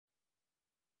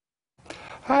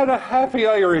And a happy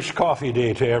Irish coffee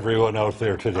day to everyone out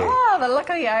there today. Oh, the luck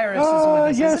of the Irish is with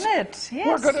us, yes. isn't it? Yes.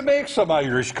 We're going to make some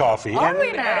Irish coffee. Are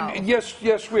we now? And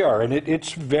yes, we are. And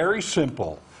it's very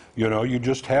simple. You know, you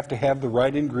just have to have the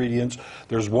right ingredients.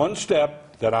 There's one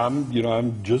step that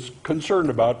I'm just concerned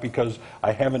about because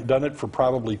I haven't done it for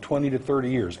probably 20 to 30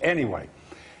 years. Anyway,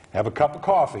 have a cup of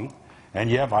coffee. And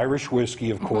you have Irish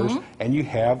whiskey, of course, and you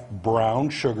have brown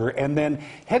sugar, and then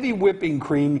heavy whipping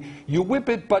cream. You whip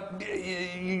it, but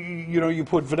you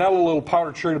put vanilla, a little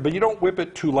powdered sugar, but you don't whip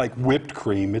it to like whipped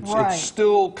cream. It's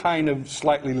still kind of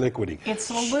slightly liquidy. It's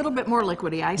a little bit more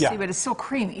liquidy, I see, but it's still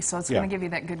creamy, so it's going to give you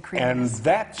that good creaminess. And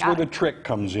that's where the trick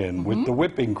comes in with the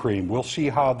whipping cream. We'll see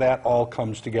how that all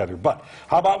comes together. But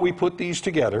how about we put these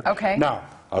together? Okay. Now,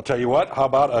 I'll tell you what, how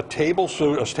about a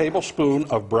tablespoon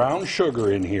of brown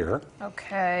sugar in here?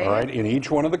 Okay. All right, in each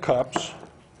one of the cups.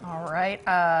 All right.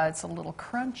 It's a little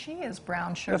crunchy as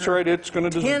brown sugar. That's right, it's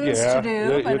going to tends to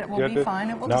do, but it will be fine.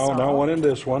 It will dissolve. Now one in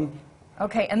this one.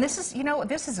 Okay, and this is,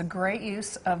 this is a great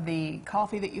use of the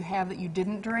coffee that you have that you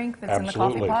didn't drink that's in the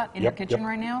coffee pot in your kitchen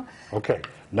right now. Okay,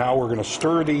 now we're going to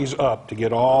stir these up to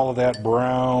get all of that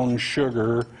brown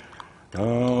sugar,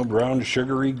 brown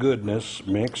sugary goodness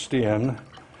mixed in.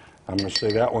 I'm going to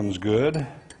say that one's good.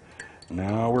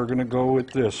 Now we're going to go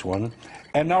with this one.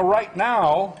 And now right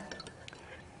now,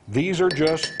 these are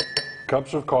just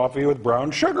cups of coffee with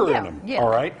brown sugar in them. All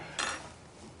right?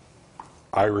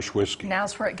 Irish whiskey.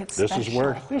 Now's where it gets special.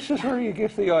 This is where you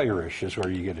get the Irish, is where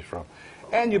you get it from.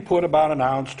 And you put about an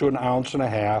ounce to an ounce and a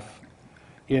half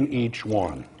in each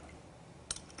one.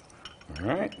 All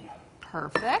right?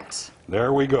 Perfect.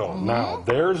 There we go. Now,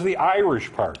 there's the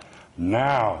Irish part.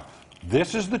 Now,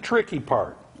 this is the tricky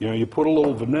part. You put a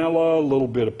little vanilla, a little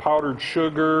bit of powdered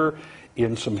sugar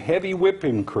in some heavy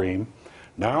whipping cream.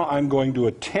 Now I'm going to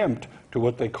attempt to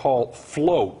what they call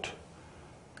float.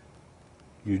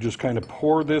 You just kind of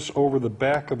pour this over the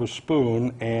back of a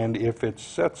spoon, and if it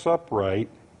sets up right,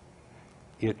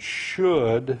 it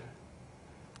should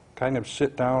kind of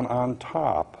sit down on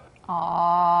top.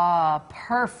 Ah,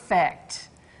 perfect.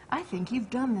 I think you've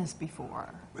done this before.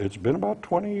 It's been about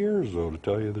 20 years, though, to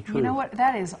tell you the truth. You know what?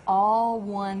 That is all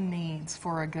one needs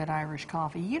for a good Irish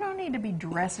coffee. You don't need to be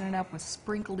dressing it up with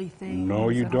sprinkly things. No,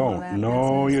 you don't.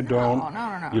 No, you don't.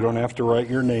 No. You don't have to write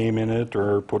your name in it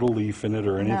or put a leaf in it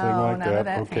or anything like none of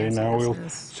that. Okay, now we'll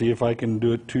see if I can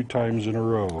do it 2 times in a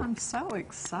row. I'm so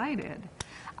excited.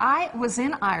 I was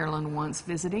in Ireland once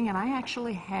visiting, and I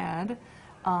actually had,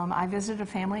 I visited a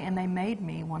family, and they made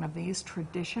me one of these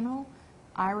traditional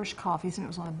Irish coffees, and it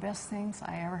was one of the best things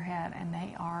I ever had, and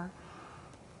they are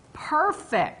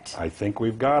perfect. I think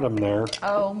we've got them there.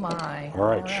 Oh my. All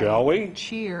right, shall we?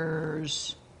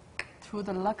 Cheers to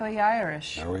the luck of the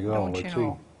Irish. There we go. Let's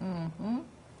see.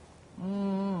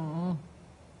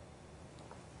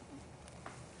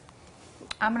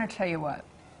 I'm going to tell you what,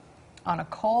 on a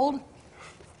cold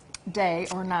day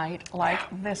or night like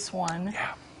this one,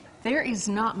 there is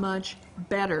not much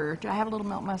better. Do I have a little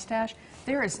milk mustache?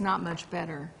 There is not much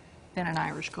better than an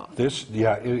Irish coffee.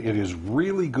 It is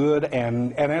really good,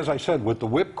 and as I said, with the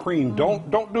whipped cream,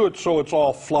 don't do it so it's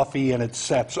all fluffy and it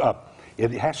sets up. It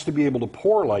has to be able to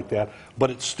pour like that, but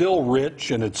it's still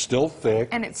rich and it's still thick.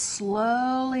 And it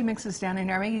slowly mixes down in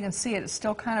there. I mean, you can see it. It's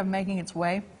still kind of making its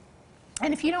way.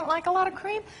 And if you don't like a lot of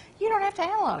cream, you don't have to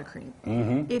add a lot of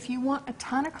cream. If you want a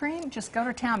ton of cream, just go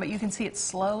to town, but you can see it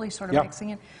slowly sort of mixing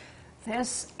in.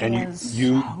 This is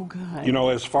so good. You know,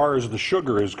 as far as the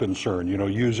sugar is concerned,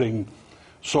 using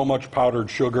so much powdered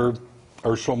sugar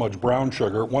or so much brown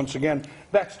sugar, once again,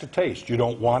 that's to taste. You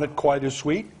don't want it quite as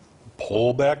sweet,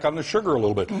 pull back on the sugar a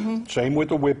little bit. Same with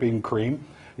the whipping cream.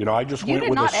 I just went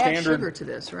with a standard. You did not add sugar to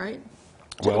this, right?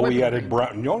 Well, we added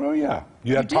brown. No, yeah.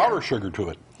 You had powder sugar to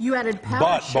it. You added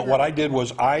powder sugar. But what I did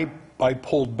was I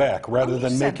pulled back rather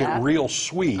than make it real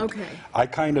sweet. I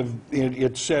kind of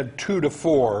it said 2 to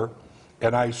 4.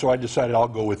 And so I decided I'll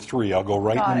go with 3. I'll go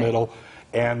right in the middle.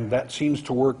 And that seems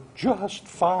to work just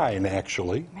fine,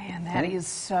 actually. Man, that is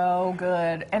so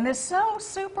good. And it's so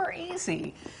super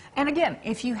easy. And again,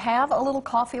 if you have a little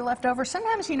coffee left over,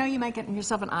 sometimes, you make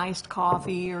yourself an iced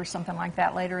coffee or something like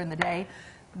that later in the day.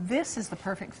 This is the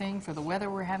perfect thing for the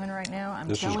weather we're having right now.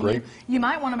 I'm telling you, you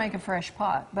might want to make a fresh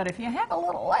pot. But if you have a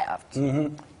little left.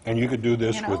 And you could do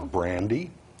this with brandy.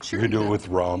 Sure, you could do it with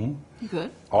rum. You could.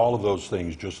 All of those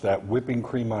things, just that whipping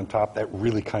cream on top, that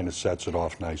really kind of sets it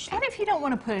off nicely. And if you don't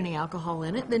want to put any alcohol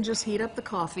in it, then just heat up the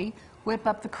coffee, whip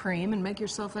up the cream, and make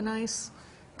yourself a nice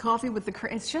coffee with the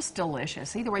cream. It's just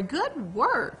delicious. Either way, good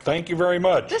work. Thank you very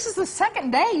much. This is the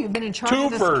second day you've been in charge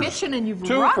of this kitchen, and you've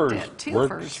rocked it.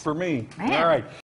 Works for me. Man. All right.